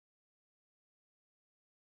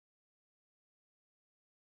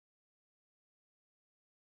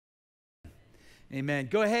Amen.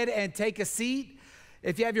 Go ahead and take a seat.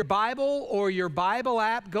 If you have your Bible or your Bible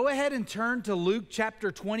app, go ahead and turn to Luke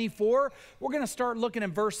chapter 24. We're going to start looking at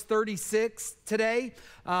verse 36 today.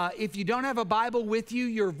 If you don't have a Bible with you,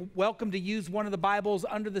 you're welcome to use one of the Bibles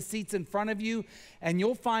under the seats in front of you, and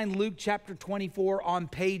you'll find Luke chapter 24 on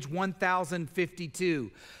page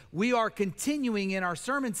 1052. We are continuing in our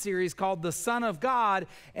sermon series called The Son of God,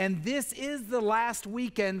 and this is the last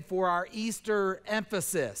weekend for our Easter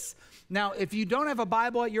emphasis. Now, if you don't have a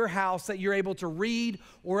Bible at your house that you're able to read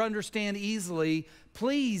or understand easily,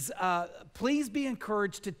 please be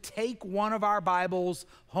encouraged to take one of our Bibles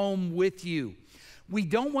home with you. We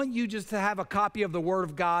don't want you just to have a copy of the Word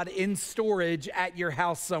of God in storage at your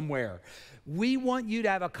house somewhere. We want you to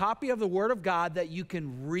have a copy of the Word of God that you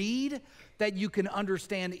can read, that you can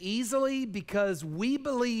understand easily, because we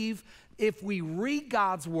believe if we read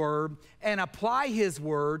God's Word and apply His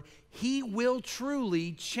Word, He will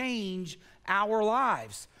truly change our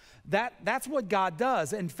lives. That's what God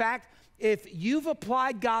does. In fact, if you've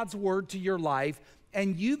applied God's Word to your life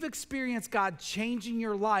and you've experienced God changing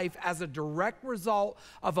your life as a direct result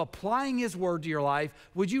of applying His Word to your life,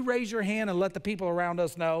 would you raise your hand and let the people around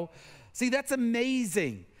us know? See, that's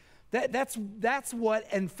amazing. That's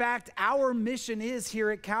what, in fact, our mission is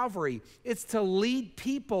here at Calvary. It's to lead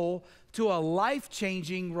people to a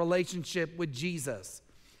life-changing relationship with Jesus.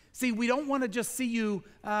 See, we don't want to just see you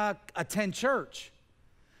attend church.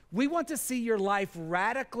 We want to see your life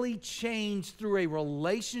radically changed through a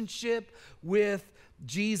relationship with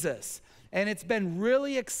Jesus. And it's been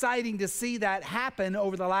really exciting to see that happen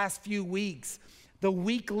over the last few weeks. The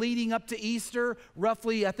week leading up to Easter,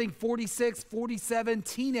 roughly, I think 46, 47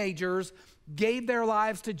 teenagers gave their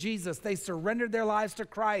lives to Jesus. They surrendered their lives to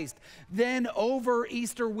Christ. Then over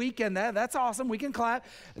Easter weekend, that's awesome, we can clap.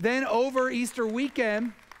 Then over Easter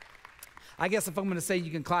weekend, I guess if I'm going to say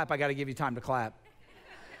you can clap, I got to give you time to clap.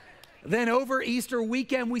 Then over Easter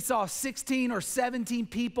weekend, we saw 16 or 17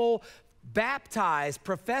 people baptized,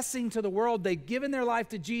 professing to the world they'd given their life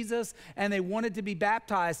to Jesus and they wanted to be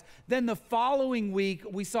baptized. Then the following week,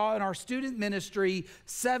 we saw in our student ministry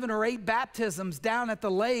 7 or 8 baptisms down at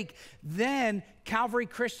the lake. Then Calvary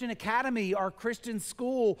Christian Academy, our Christian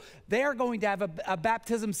school, they're going to have a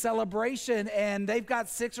baptism celebration, and they've got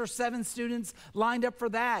 6 or 7 students lined up for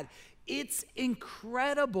that. It's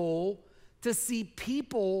incredible to see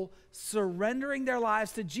people surrendering their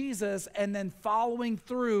lives to Jesus and then following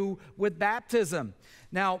through with baptism.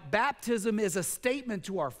 Now, baptism is a statement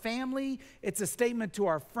to our family, it's a statement to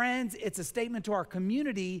our friends, it's a statement to our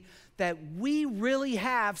community that we really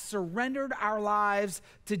have surrendered our lives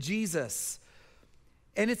to Jesus.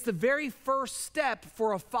 And it's the very first step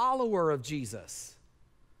for a follower of Jesus.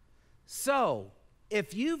 So,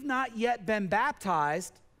 if you've not yet been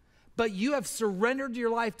baptized, but you have surrendered your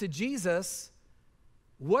life to Jesus,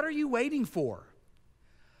 what are you waiting for?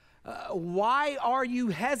 Why are you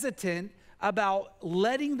hesitant about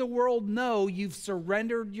letting the world know you've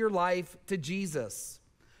surrendered your life to Jesus?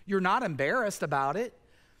 You're not embarrassed about it.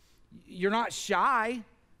 You're not shy.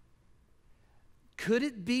 Could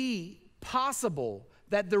it be possible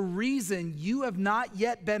that the reason you have not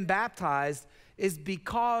yet been baptized is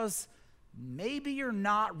because maybe you're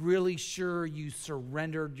not really sure you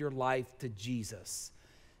surrendered your life to Jesus?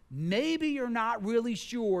 Maybe you're not really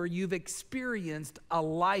sure you've experienced a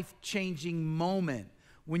life-changing moment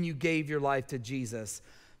when you gave your life to Jesus.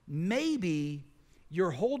 Maybe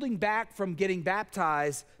you're holding back from getting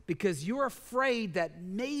baptized because you're afraid that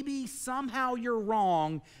maybe somehow you're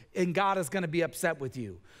wrong and God is going to be upset with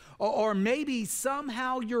you. Or maybe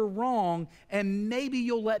somehow you're wrong and maybe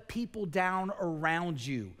you'll let people down around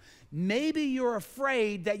you. Maybe you're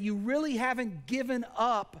afraid that you really haven't given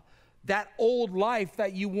up that old life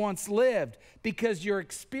that you once lived because you're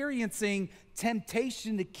experiencing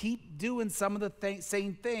temptation to keep doing some of the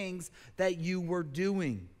same things that you were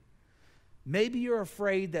doing. Maybe you're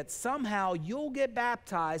afraid that somehow you'll get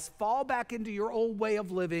baptized, fall back into your old way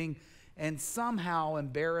of living, and somehow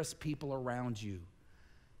embarrass people around you.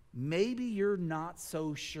 Maybe you're not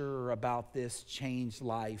so sure about this changed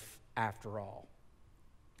life after all.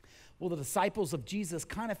 Well, the disciples of Jesus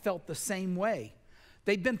kind of felt the same way.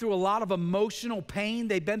 They've been through a lot of emotional pain.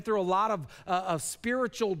 They've been through a lot of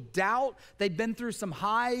spiritual doubt. They've been through some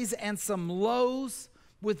highs and some lows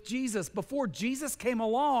with Jesus. Before Jesus came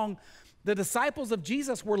along, the disciples of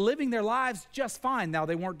Jesus were living their lives just fine. Now,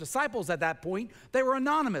 they weren't disciples at that point. They were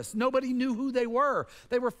anonymous. Nobody knew who they were.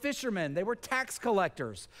 They were fishermen. They were tax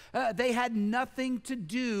collectors. They had nothing to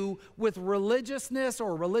do with religiousness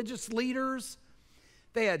or religious leaders.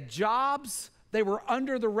 They had jobs. They were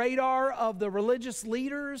under the radar of the religious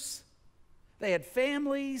leaders. They had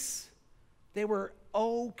families. They were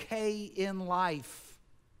okay in life.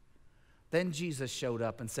 Then Jesus showed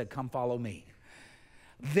up and said, come follow me.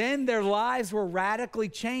 Then their lives were radically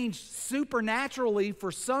changed supernaturally.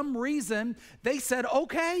 For some reason, they said,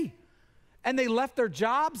 okay. And they left their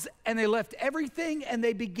jobs and they left everything and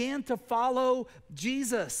they began to follow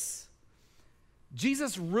Jesus.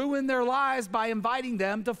 Jesus ruined their lives by inviting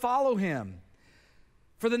them to follow him.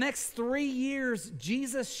 For the next 3 years,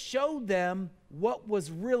 Jesus showed them what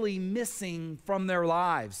was really missing from their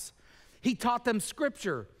lives. He taught them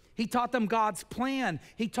scripture. He taught them God's plan.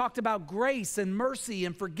 He talked about grace and mercy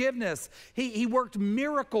and forgiveness. He worked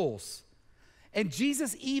miracles. And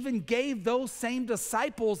Jesus even gave those same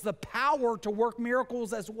disciples the power to work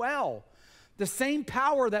miracles as well. The same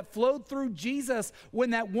power that flowed through Jesus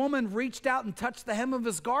when that woman reached out and touched the hem of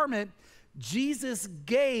his garment, Jesus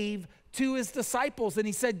gave to his disciples. And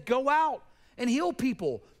he said, go out and heal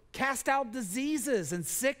people, cast out diseases and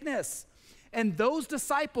sickness. And those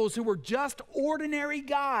disciples who were just ordinary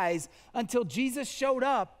guys until Jesus showed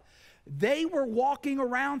up, they were walking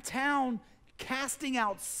around town casting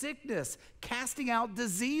out sickness, casting out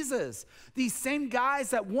diseases. These same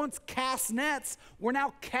guys that once cast nets were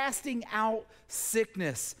now casting out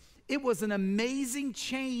sickness. It was an amazing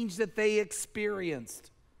change that they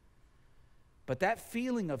experienced. But that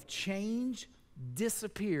feeling of change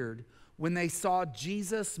disappeared when they saw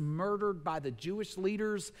Jesus murdered by the Jewish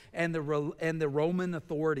leaders and the Roman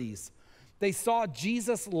authorities. They saw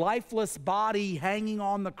Jesus' lifeless body hanging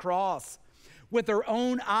on the cross. With their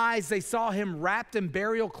own eyes, they saw him wrapped in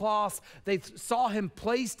burial cloths. They saw him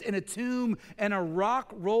placed in a tomb and a rock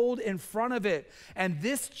rolled in front of it. And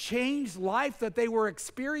this changed life that they were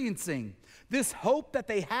experiencing. This hope that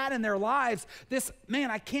they had in their lives, this, man,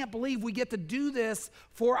 I can't believe we get to do this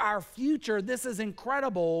for our future. This is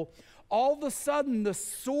incredible. All of a sudden, the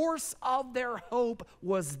source of their hope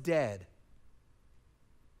was dead.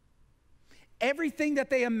 Everything that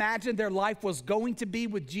they imagined their life was going to be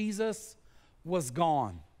with Jesus was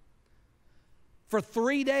gone. For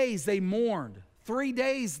 3 days they mourned. 3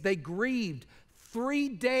 days they grieved. 3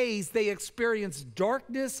 days they experienced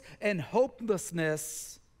darkness and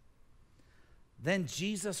hopelessness. Then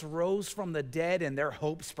Jesus rose from the dead and their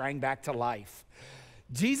hope sprang back to life.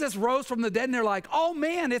 Jesus rose from the dead and they're like, oh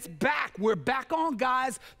man, it's back. We're back on,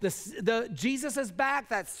 guys. Jesus is back.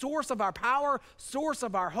 That source of our power, source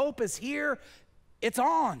of our hope is here. It's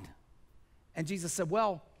on. And Jesus said,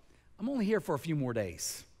 well, I'm only here for a few more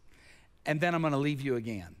days, and then I'm going to leave you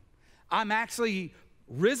again. I'm actually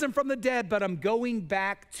risen from the dead, but I'm going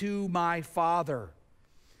back to my Father.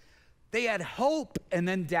 They had hope and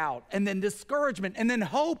then doubt, and then discouragement, and then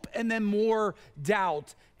hope, and then more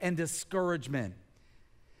doubt and discouragement.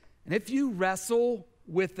 And if you wrestle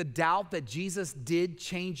with the doubt that Jesus did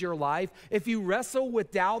change your life, if you wrestle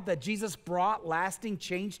with doubt that Jesus brought lasting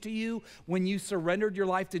change to you when you surrendered your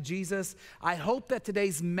life to Jesus, I hope that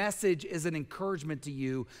today's message is an encouragement to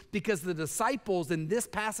you, because the disciples in this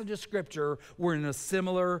passage of Scripture were in a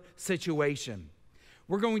similar situation.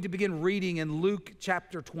 We're going to begin reading in Luke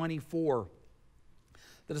chapter 24.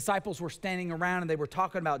 The disciples were standing around and they were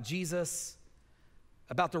talking about Jesus,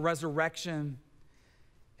 about the resurrection.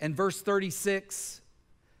 And verse 36,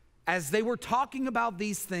 as they were talking about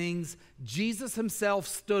these things, Jesus himself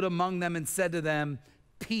stood among them and said to them,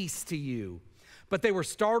 peace to you. But they were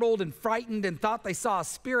startled and frightened and thought they saw a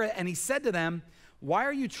spirit. And he said to them, why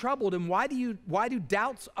are you troubled, and why do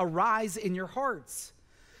doubts arise in your hearts?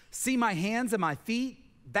 See my hands and my feet?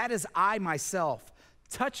 That is I myself.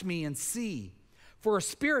 Touch me and see. For a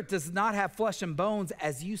spirit does not have flesh and bones,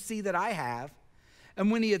 as you see that I have.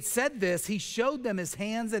 And when he had said this, he showed them his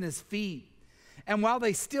hands and his feet. And while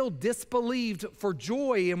they still disbelieved for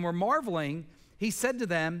joy and were marveling, he said to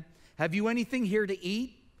them, have you anything here to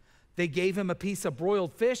eat? They gave him a piece of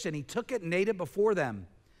broiled fish, and he took it and ate it before them.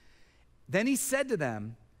 Then he said to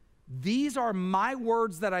them, these are my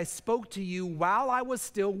words that I spoke to you while I was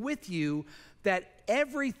still with you, that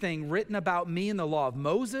everything written about me in the law of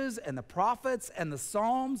Moses and the prophets and the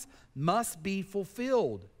Psalms must be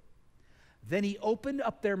fulfilled. Then he opened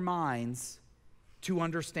up their minds to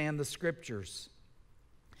understand the Scriptures.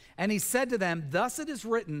 And he said to them, thus it is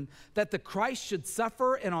written that the Christ should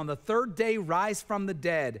suffer and on the third day rise from the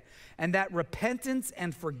dead, and that repentance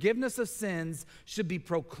and forgiveness of sins should be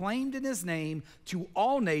proclaimed in his name to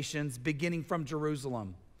all nations, beginning from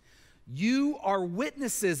Jerusalem. You are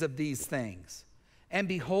witnesses of these things. And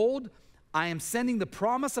behold, I am sending the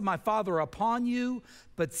promise of my Father upon you,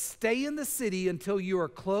 but stay in the city until you are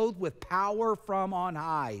clothed with power from on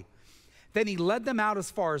high. Then he led them out as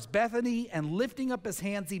far as Bethany, and lifting up his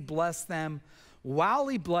hands, he blessed them. While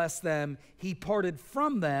he blessed them, he parted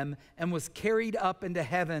from them and was carried up into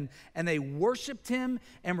heaven. And they worshiped him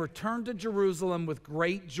and returned to Jerusalem with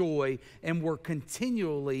great joy and were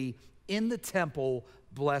continually in the temple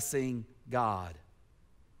blessing God.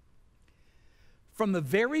 From the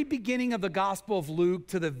very beginning of the Gospel of Luke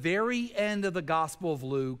to the very end of the Gospel of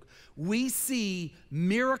Luke, we see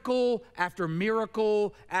miracle after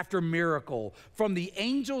miracle after miracle. From the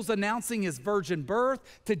angels announcing his virgin birth,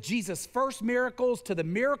 to Jesus' first miracles, to the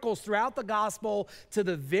miracles throughout the Gospel, to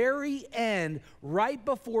the very end, right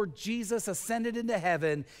before Jesus ascended into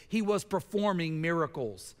heaven, he was performing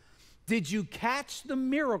miracles. Did you catch the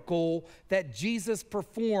miracle that Jesus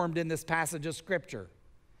performed in this passage of Scripture?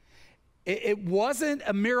 It wasn't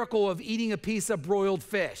a miracle of eating a piece of broiled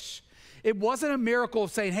fish. It wasn't a miracle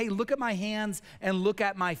of saying, hey, look at my hands and look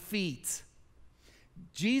at my feet.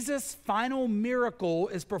 Jesus' final miracle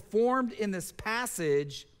is performed in this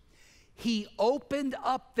passage. He opened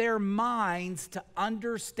up their minds to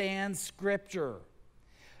understand Scripture.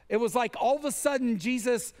 It was like all of a sudden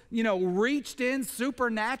Jesus, reached in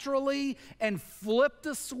supernaturally and flipped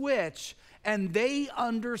a switch, and they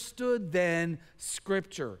understood then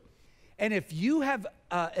Scripture. And if you have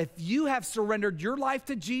surrendered your life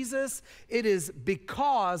to Jesus, it is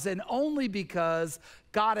because and only because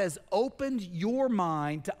God has opened your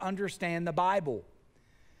mind to understand the Bible.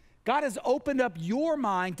 God has opened up your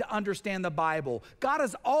mind to understand the Bible. God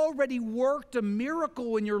has already worked a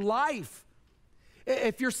miracle in your life.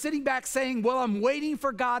 If you're sitting back saying, well, I'm waiting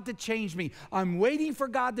for God to change me, I'm waiting for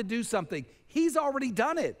God to do something, He's already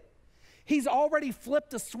done it. He's already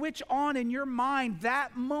flipped a switch on in your mind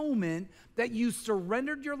that moment that you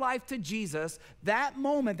surrendered your life to Jesus, that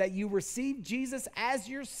moment that you received Jesus as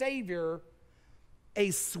your Savior,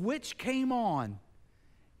 a switch came on,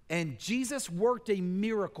 and Jesus worked a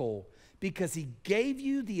miracle because He gave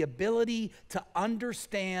you the ability to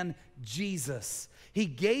understand Jesus. He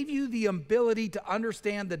gave you the ability to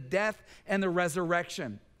understand the death and the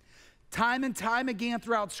resurrection. Time and time again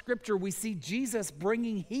throughout Scripture, we see Jesus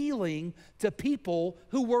bringing healing to people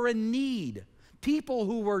who were in need, people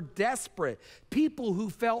who were desperate, people who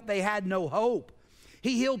felt they had no hope.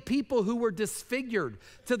 He healed people who were disfigured.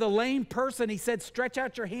 To the lame person, He said, stretch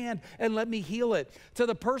out your hand and let me heal it. To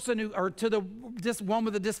the person to the one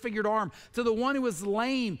with a disfigured arm, to the one who was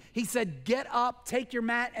lame, He said, get up, take your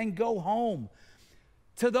mat and go home.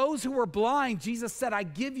 To those who were blind, Jesus said, I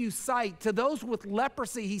give you sight. To those with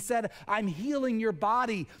leprosy, He said, I'm healing your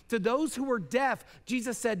body. To those who were deaf,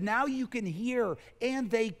 Jesus said, now you can hear.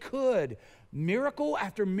 And they could. Miracle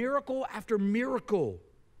after miracle after miracle.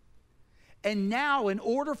 And now, in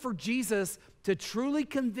order for Jesus to truly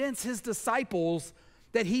convince His disciples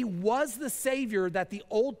that He was the Savior that the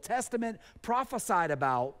Old Testament prophesied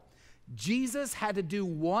about, Jesus had to do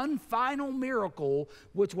one final miracle,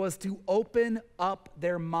 which was to open up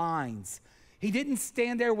their minds. He didn't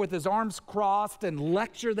stand there with His arms crossed and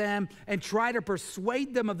lecture them and try to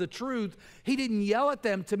persuade them of the truth. He didn't yell at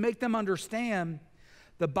them to make them understand.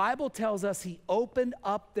 The Bible tells us He opened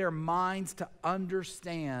up their minds to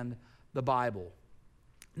understand the Bible.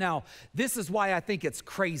 Now, this is why I think it's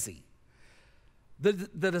crazy. The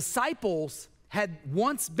disciples had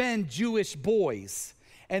once been Jewish boys.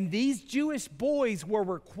 And these Jewish boys were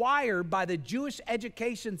required by the Jewish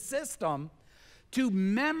education system to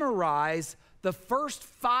memorize the first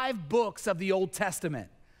 5 books of the Old Testament.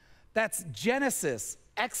 That's Genesis,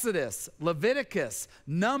 Exodus, Leviticus,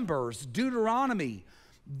 Numbers, Deuteronomy.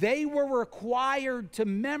 They were required to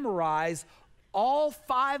memorize all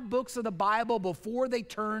 5 books of the Bible before they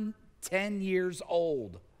turned 10 years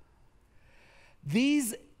old.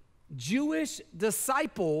 These Jewish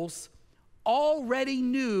disciples already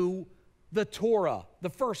knew the Torah, the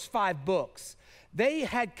first 5 books. They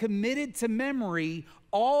had committed to memory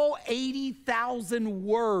all 80,000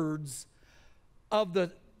 words of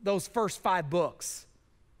those first 5 books.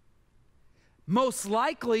 Most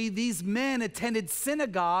likely, these men attended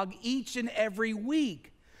synagogue each and every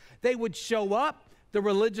week. They would show up. The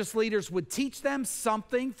religious leaders would teach them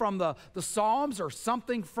something from the Psalms or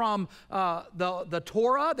something from the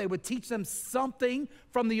Torah. They would teach them something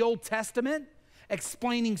from the Old Testament,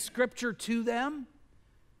 explaining Scripture to them.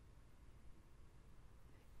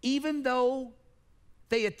 Even though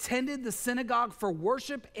they attended the synagogue for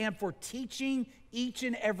worship and for teaching each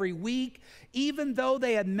and every week, even though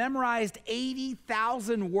they had memorized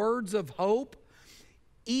 80,000 words of hope,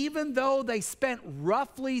 even though they spent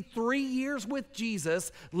roughly 3 years with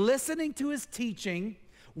Jesus, listening to His teaching,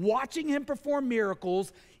 watching Him perform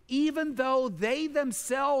miracles, even though they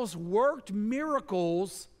themselves worked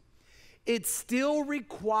miracles, it still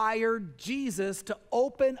required Jesus to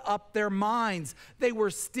open up their minds. They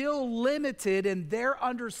were still limited in their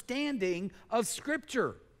understanding of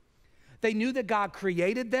Scripture. They knew that God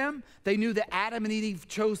created them. They knew that Adam and Eve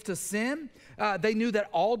chose to sin. They knew that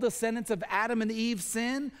all descendants of Adam and Eve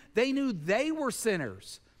sinned. They knew they were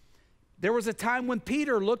sinners. There was a time when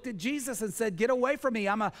Peter looked at Jesus and said, "Get away from me.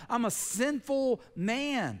 I'm a sinful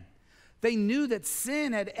man." They knew that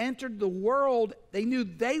sin had entered the world. They knew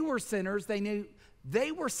they were sinners. They knew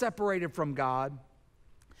they were separated from God.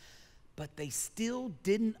 But they still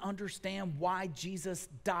didn't understand why Jesus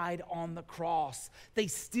died on the cross. They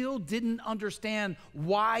still didn't understand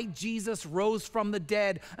why Jesus rose from the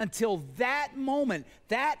dead until that moment,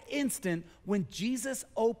 that instant, when Jesus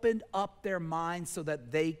opened up their minds so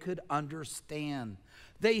that they could understand.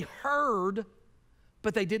 They heard,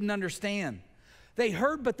 but they didn't understand. They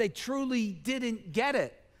heard, but they truly didn't get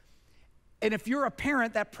it. And if you're a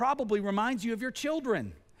parent, that probably reminds you of your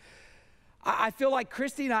children. I feel like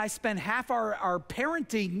Christy and I spend half our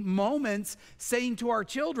parenting moments saying to our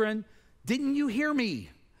children, "Didn't you hear me?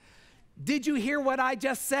 Did you hear what I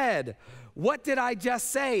just said? What did I just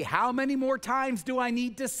say? How many more times do I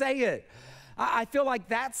need to say it?" I feel like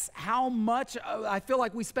that's how much, I feel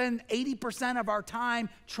like we spend 80% of our time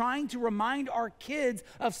trying to remind our kids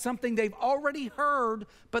of something they've already heard,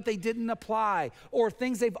 but they didn't apply, or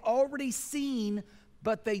things they've already seen,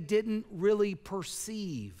 but they didn't really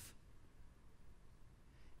perceive.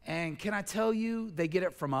 And can I tell you, they get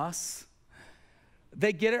it from us.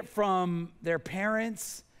 They get it from their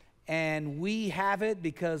parents, and we have it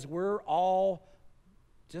because we're all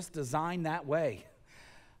just designed that way.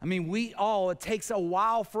 I mean, it takes a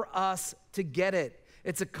while for us to get it.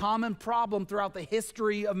 It's a common problem throughout the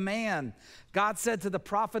history of man. God said to the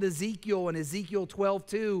prophet Ezekiel in Ezekiel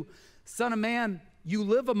 12:2, "Son of man, you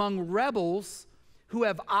live among rebels who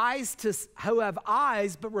have eyes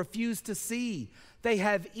but refuse to see. They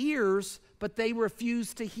have ears, but they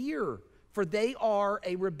refuse to hear, for they are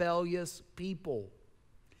a rebellious people."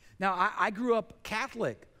 Now, I grew up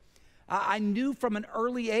Catholic. I knew from an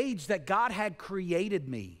early age that God had created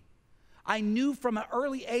me. I knew from an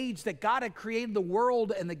early age that God had created the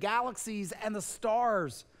world and the galaxies and the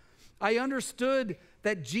stars. I understood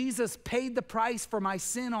that Jesus paid the price for my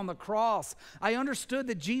sin on the cross. I understood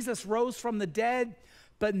that Jesus rose from the dead,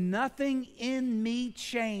 but nothing in me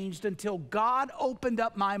changed until God opened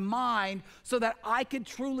up my mind so that I could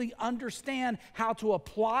truly understand how to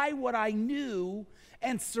apply what I knew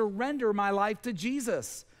and surrender my life to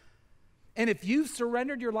Jesus. And if you've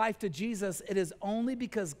surrendered your life to Jesus, it is only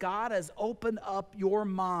because God has opened up your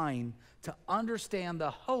mind to understand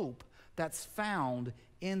the hope that's found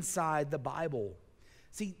inside the Bible.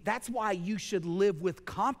 See, that's why you should live with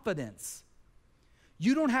confidence.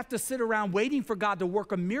 You don't have to sit around waiting for God to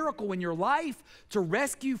work a miracle in your life to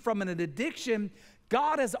rescue from an addiction.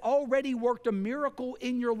 God has already worked a miracle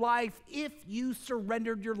in your life if you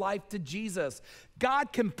surrendered your life to Jesus.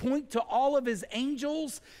 God can point to all of his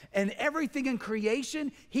angels and everything in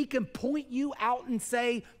creation. He can point you out and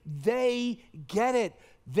say, they get it.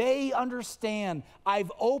 They understand.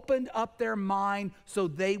 I've opened up their mind so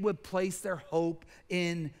they would place their hope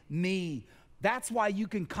in me. That's why you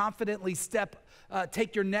can confidently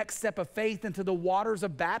take your next step of faith into the waters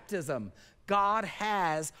of baptism. God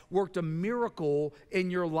has worked a miracle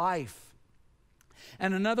in your life.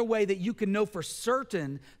 And another way that you can know for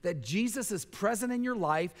certain that Jesus is present in your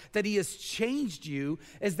life, that he has changed you,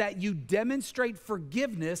 is that you demonstrate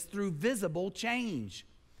forgiveness through visible change.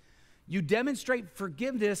 You demonstrate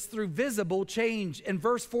forgiveness through visible change. In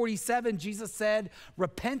verse 47, Jesus said,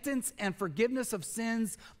 "Repentance and forgiveness of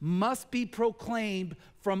sins must be proclaimed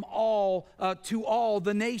from to all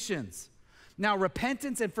the nations." Now,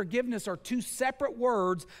 repentance and forgiveness are two separate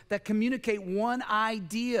words that communicate one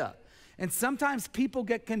idea. And sometimes people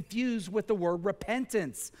get confused with the word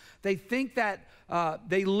repentance. They think that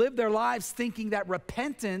they live their lives thinking that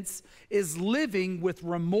repentance is living with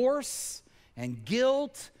remorse and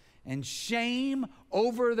guilt and shame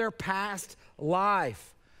over their past life.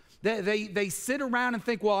 They sit around and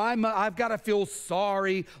think, well, I've got to feel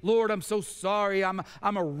sorry. Lord, I'm so sorry. I'm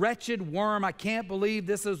a wretched worm. I can't believe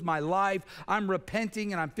this is my life. I'm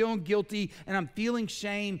repenting and I'm feeling guilty and I'm feeling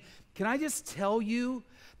shame. Can I just tell you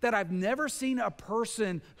that I've never seen a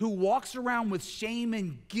person who walks around with shame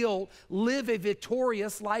and guilt live a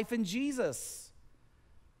victorious life in Jesus?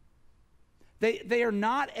 They are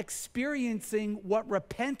not experiencing what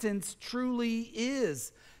repentance truly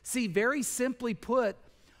is. See, very simply put,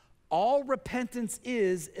 all repentance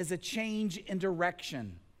is a change in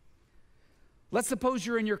direction. Let's suppose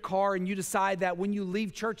you're in your car and you decide that when you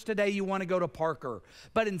leave church today, you want to go to Parker.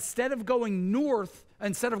 But instead of going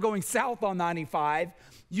south on 95,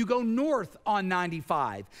 you go north on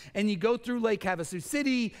 95. And you go through Lake Havasu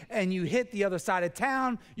City and you hit the other side of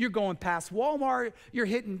town. You're going past Walmart. You're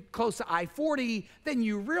hitting close to I-40. Then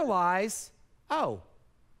you realize, oh,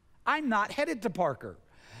 I'm not headed to Parker.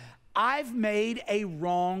 I've made a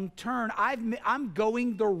wrong turn. I'm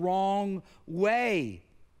going the wrong way.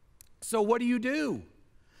 So what do?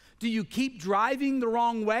 Do you keep driving the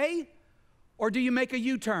wrong way, or do you make a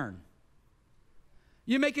U-turn?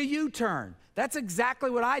 You make a U-turn. That's exactly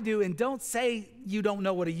what I do, and don't say you don't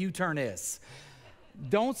know what a U-turn is.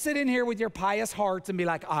 Don't sit in here with your pious hearts and be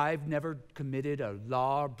like, I've never committed a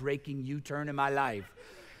law-breaking U-turn in my life.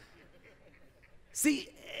 See,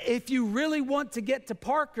 if you really want to get to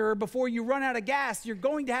Parker before you run out of gas, you're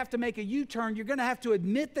going to have to make a U-turn. You're going to have to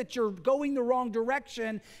admit that you're going the wrong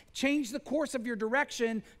direction, change the course of your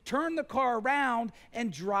direction, turn the car around,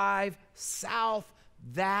 and drive south.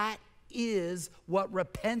 That is what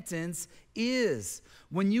repentance is.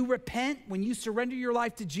 When you repent, when you surrender your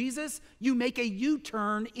life to Jesus, you make a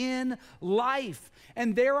U-turn in life.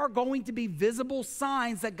 And there are going to be visible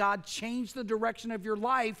signs that God changed the direction of your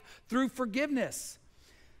life through forgiveness.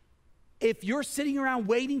 If you're sitting around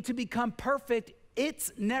waiting to become perfect,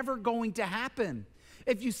 it's never going to happen.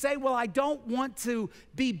 If you say, well, I don't want to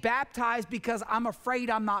be baptized because I'm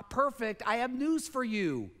afraid I'm not perfect, I have news for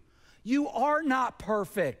you. You are not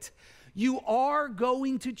perfect. You are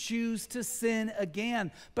going to choose to sin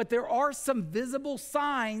again. But there are some visible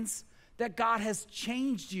signs that God has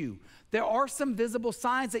changed you. There are some visible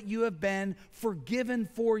signs that you have been forgiven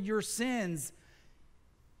for your sins.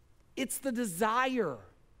 It's the desire.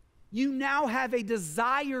 You now have a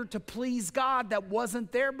desire to please God that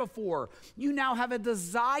wasn't there before. You now have a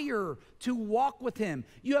desire to walk with Him.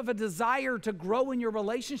 You have a desire to grow in your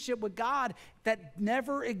relationship with God that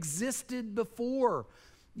never existed before.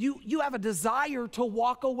 You have a desire to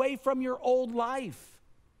walk away from your old life.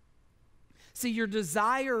 See, your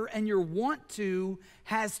desire and your want to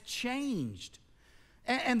has changed.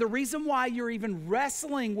 And the reason why you're even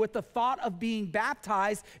wrestling with the thought of being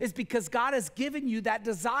baptized is because God has given you that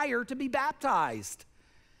desire to be baptized.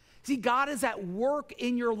 See, God is at work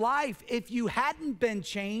in your life. If you hadn't been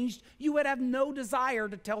changed, you would have no desire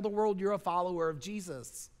to tell the world you're a follower of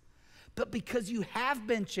Jesus. But because you have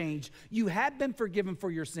been changed, you have been forgiven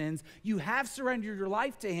for your sins, you have surrendered your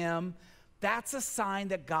life to Him, that's a sign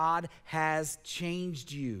that God has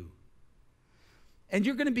changed you. And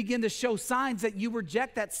you're going to begin to show signs that you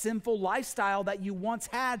reject that sinful lifestyle that you once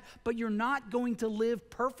had, but you're not going to live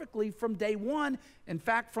perfectly from day one. In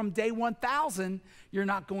fact, from day 1,000, you're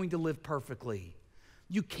not going to live perfectly.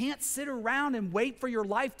 You can't sit around and wait for your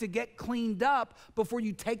life to get cleaned up before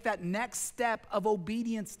you take that next step of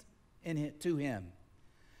obedience to Him.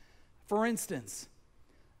 For instance,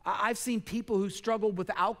 I've seen people who struggled with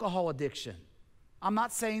alcohol addiction. I'm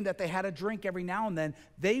not saying that they had a drink every now and then.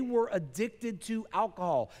 They were addicted to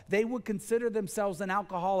alcohol. They would consider themselves an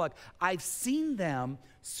alcoholic. I've seen them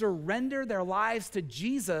surrender their lives to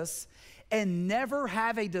Jesus and never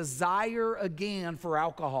have a desire again for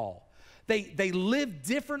alcohol. They lived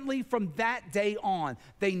differently from that day on.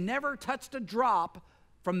 They never touched a drop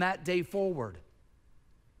from that day forward.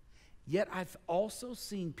 Yet I've also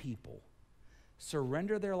seen people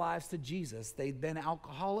surrender their lives to Jesus. They've been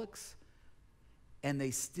alcoholics, and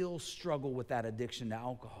they still struggle with that addiction to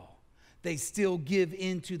alcohol. They still give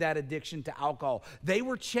into that addiction to alcohol. They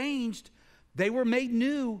were changed. They were made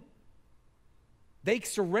new. They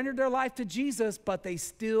surrendered their life to Jesus, but they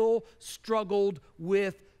still struggled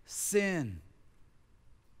with sin.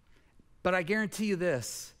 But I guarantee you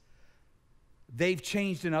this, they've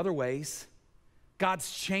changed in other ways.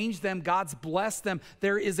 God's changed them. God's blessed them.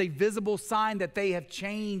 There is a visible sign that they have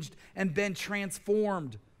changed and been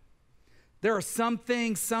transformed. There are some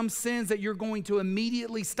things, some sins that you're going to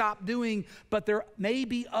immediately stop doing, but there may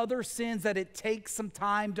be other sins that it takes some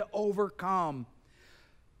time to overcome.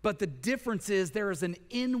 But the difference is there is an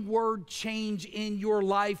inward change in your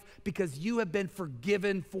life because you have been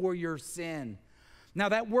forgiven for your sin. Now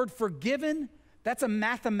that word forgiven, that's a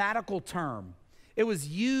mathematical term. It was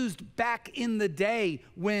used back in the day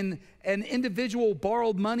when an individual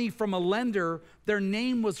borrowed money from a lender. Their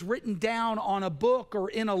name was written down on a book or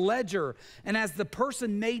in a ledger. And as the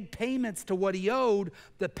person made payments to what he owed,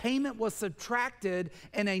 the payment was subtracted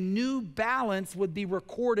and a new balance would be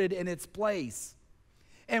recorded in its place.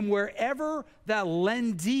 And wherever that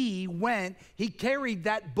lendee went, he carried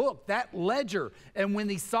that book, that ledger. And when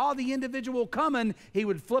he saw the individual coming, he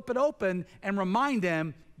would flip it open and remind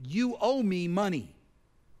them, "You owe me money."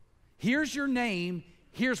 Here's your name.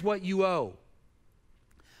 Here's what you owe.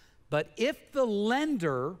 But if the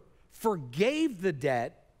lender forgave the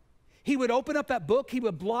debt, he would open up that book. He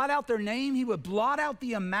would blot out their name. He would blot out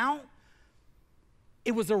the amount.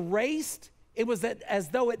 It was erased. It was as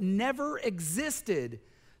though it never existed.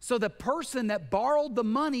 So the person that borrowed the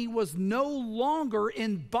money was no longer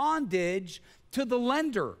in bondage to the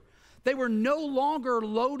lender. They were no longer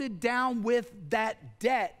loaded down with that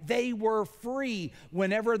debt. They were free.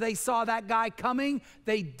 Whenever they saw that guy coming,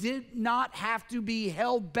 they did not have to be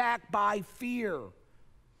held back by fear.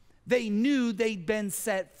 They knew they'd been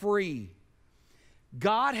set free.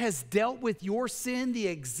 God has dealt with your sin the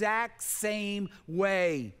exact same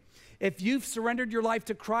way. If you've surrendered your life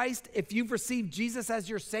to Christ, if you've received Jesus as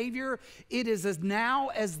your Savior, it is now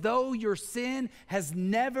as though your sin has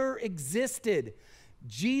never existed.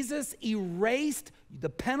 Jesus erased the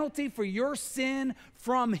penalty for your sin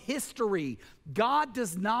from history. God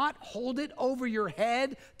does not hold it over your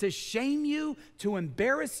head to shame you, to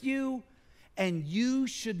embarrass you, and you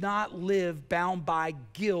should not live bound by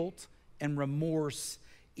guilt and remorse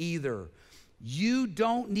either. You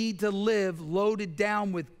don't need to live loaded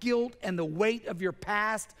down with guilt and the weight of your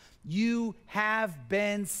past. You have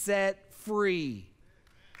been set free.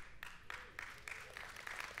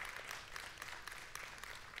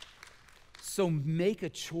 So make a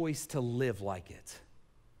choice to live like it.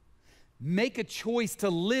 Make a choice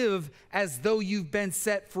to live as though you've been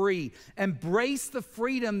set free. Embrace the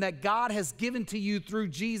freedom that God has given to you through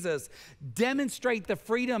Jesus. Demonstrate the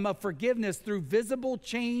freedom of forgiveness through visible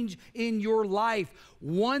change in your life.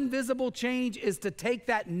 One visible change is to take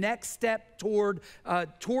that next step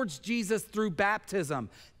towards Jesus through baptism.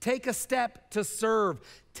 Take a step to serve.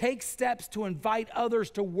 Take steps to invite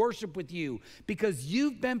others to worship with you because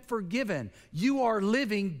you've been forgiven. You are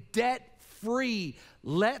living debt-free.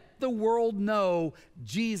 Let the world know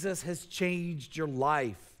Jesus has changed your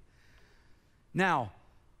life. Now,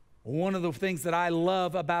 one of the things that I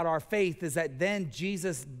love about our faith is that then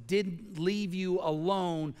Jesus didn't leave you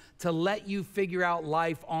alone to let you figure out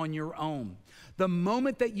life on your own. The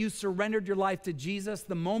moment that you surrendered your life to Jesus,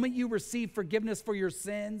 the moment you received forgiveness for your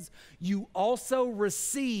sins, you also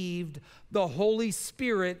received the Holy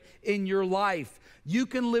Spirit in your life. You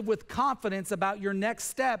can live with confidence about your next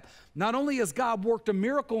step. Not only has God worked a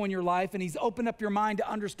miracle in your life and He's opened up your mind to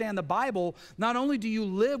understand the Bible, not only do you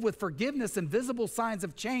live with forgiveness and visible signs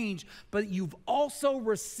of change, but you've also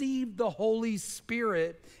received the Holy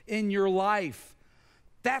Spirit in your life.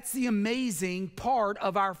 That's the amazing part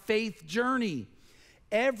of our faith journey.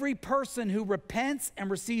 Every person who repents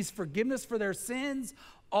and receives forgiveness for their sins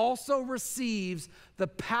also receives the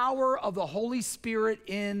power of the Holy Spirit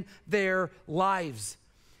in their lives.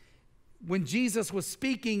 When Jesus was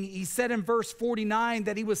speaking, He said in verse 49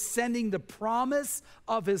 that He was sending the promise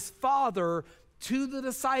of His Father to the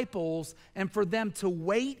disciples and for them to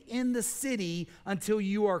wait in the city until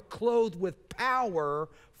you are clothed with power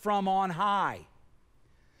from on high.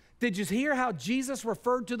 Did you hear how Jesus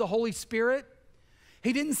referred to the Holy Spirit?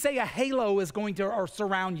 He didn't say a halo is going to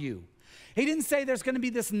surround you. He didn't say there's going to be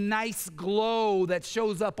this nice glow that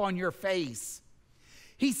shows up on your face.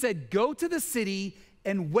 He said, go to the city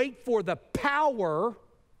and wait for the power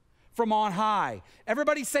from on high.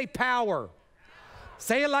 Everybody say power.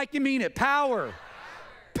 Say it like you mean it. Power.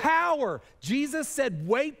 Power. Jesus said,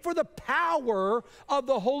 wait for the power of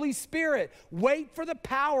the Holy Spirit. Wait for the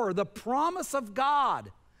power, the promise of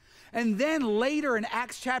God. And then later in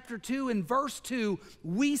Acts chapter 2 in verse 2,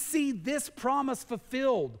 we see this promise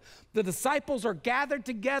fulfilled. The disciples are gathered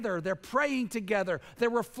together. They're praying together. They're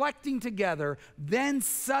reflecting together. Then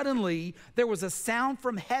suddenly there was a sound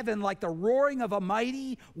from heaven like the roaring of a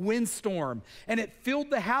mighty windstorm, and it filled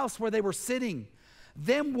the house where they were sitting.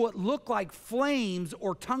 Then what looked like flames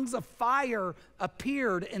or tongues of fire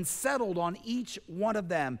appeared and settled on each one of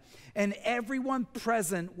them. And everyone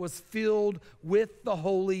present was filled with the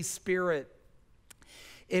Holy Spirit.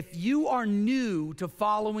 If you are new to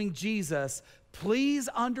following Jesus, please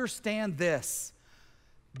understand this.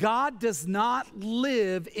 God does not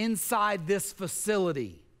live inside this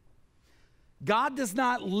facility. God does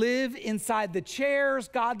not live inside the chairs.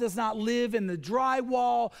 God does not live in the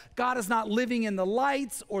drywall. God is not living in the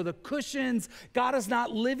lights or the cushions. God is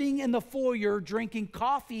not living in the foyer drinking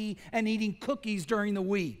coffee and eating cookies during the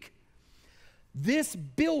week. This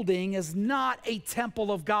building is not a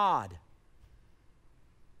temple of God.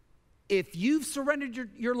 If you've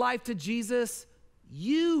surrendered your life to Jesus,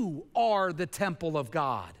 you are the temple of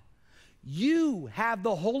God. You have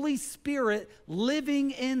the Holy Spirit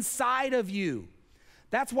living inside of you.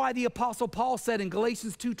 That's why the Apostle Paul said in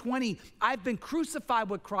Galatians 2:20, I've been crucified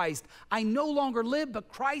with Christ. I no longer live, but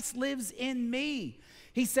Christ lives in me.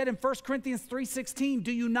 He said in 1 Corinthians 3:16,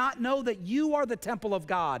 do you not know that you are the temple of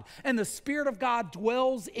God and the Spirit of God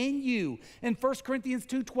dwells in you? In 1 Corinthians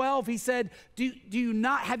 2:12, he said, you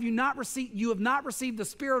have not received the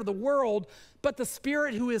spirit of the world, but the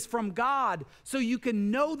Spirit who is from God, so you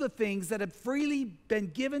can know the things that have freely been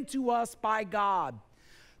given to us by God.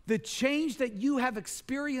 The change that you have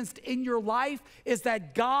experienced in your life is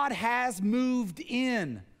that God has moved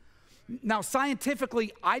in. Now,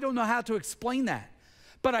 scientifically, I don't know how to explain that.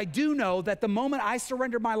 But I do know that the moment I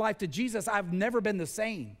surrendered my life to Jesus, I've never been the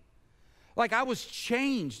same. Like I was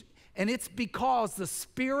changed, and it's because the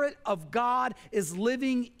Spirit of God is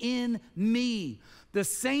living in me. The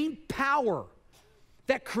same power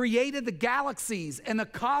that created the galaxies and the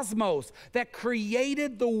cosmos, that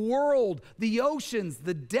created the world, the oceans,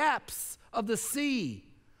 the depths of the sea.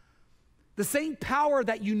 The same power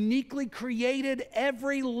that uniquely created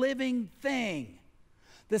every living thing.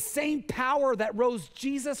 The same power that rose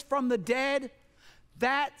Jesus from the dead,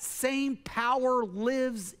 that same power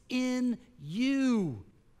lives in you.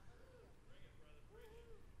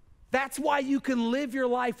 That's why you can live your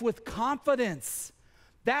life with confidence.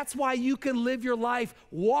 That's why you can live your life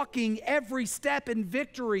walking every step in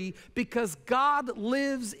victory, because God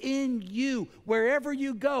lives in you. Wherever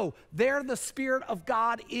you go, there the Spirit of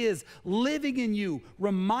God is living in you,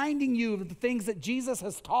 reminding you of the things that Jesus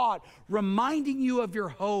has taught, reminding you of your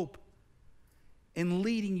hope, and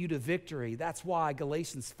leading you to victory. That's why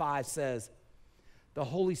Galatians 5 says the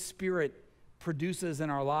Holy Spirit produces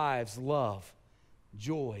in our lives love,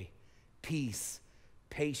 joy, peace,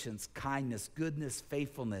 patience, kindness, goodness,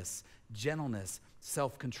 faithfulness, gentleness,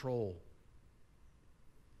 self-control.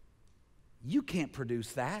 You can't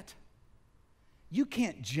produce that. You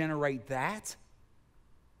can't generate that.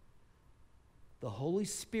 The Holy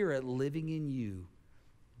Spirit living in you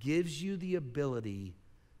gives you the ability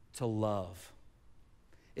to love.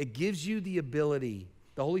 It gives you the ability,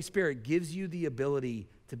 the Holy Spirit gives you the ability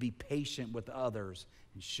to be patient with others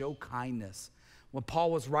and show kindness. When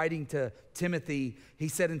Paul was writing to Timothy, he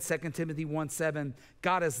said in 2 Timothy 1:7,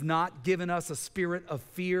 God has not given us a spirit of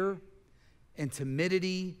fear and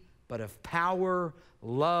timidity, but of power,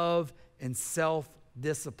 love, and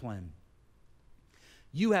self-discipline.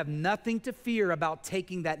 You have nothing to fear about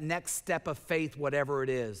taking that next step of faith, whatever it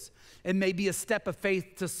is. It may be a step of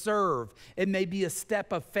faith to serve. It may be a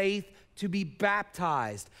step of faith to be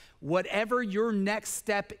baptized. Whatever your next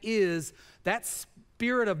step is, that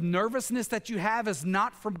spirit of nervousness that you have is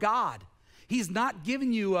not from God. He's not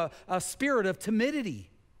giving you a spirit of timidity,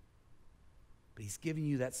 but He's giving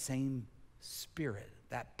you that same spirit,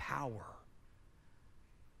 that power,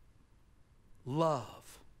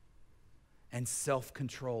 love, and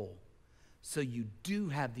self-control. So you do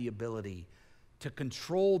have the ability to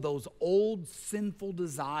control those old sinful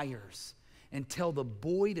desires and tell the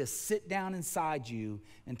boy to sit down inside you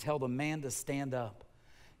and tell the man to stand up.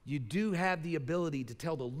 You do have the ability to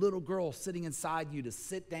tell the little girl sitting inside you to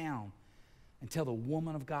sit down and tell the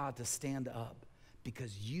woman of God to stand up,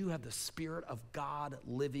 because you have the Spirit of God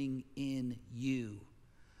living in you.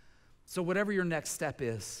 So whatever your next step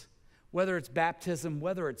is, whether it's baptism,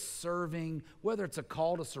 whether it's serving, whether it's a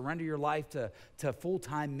call to surrender your life to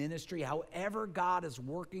full-time ministry, however God is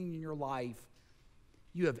working in your life,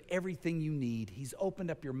 you have everything you need. He's opened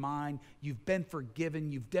up your mind. You've been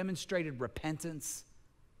forgiven. You've demonstrated repentance.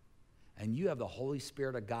 And you have the Holy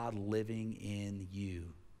Spirit of God living in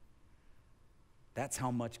you. That's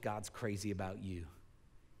how much God's crazy about you.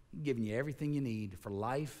 He's giving you everything you need for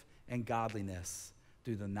life and godliness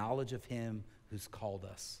through the knowledge of Him who's called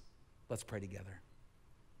us. Let's pray together.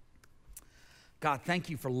 God, thank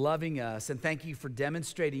you for loving us, and thank you for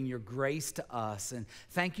demonstrating your grace to us, and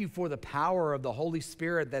thank you for the power of the Holy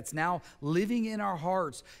Spirit that's now living in our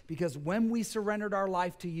hearts, because when we surrendered our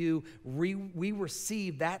life to you, we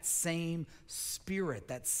received that same Spirit,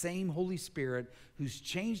 that same Holy Spirit who's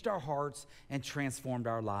changed our hearts and transformed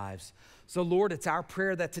our lives. So Lord, it's our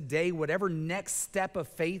prayer that today, whatever next step of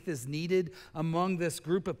faith is needed among this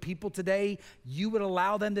group of people today, you would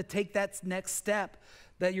allow them to take that next step,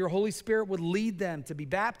 that your Holy Spirit would lead them to be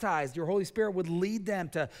baptized. Your Holy Spirit would lead them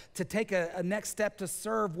to take a next step to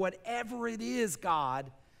serve. Whatever it is,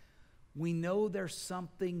 God, we know there's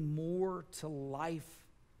something more to life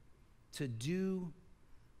to do.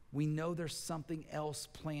 We know there's something else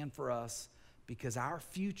planned for us, because our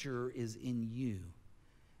future is in you.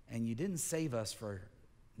 And you didn't save us for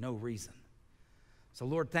no reason. So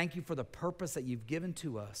Lord, thank you for the purpose that you've given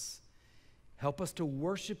to us. Help us to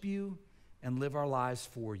worship you and live our lives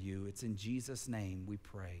for you. It's in Jesus' name we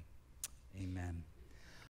pray. Amen.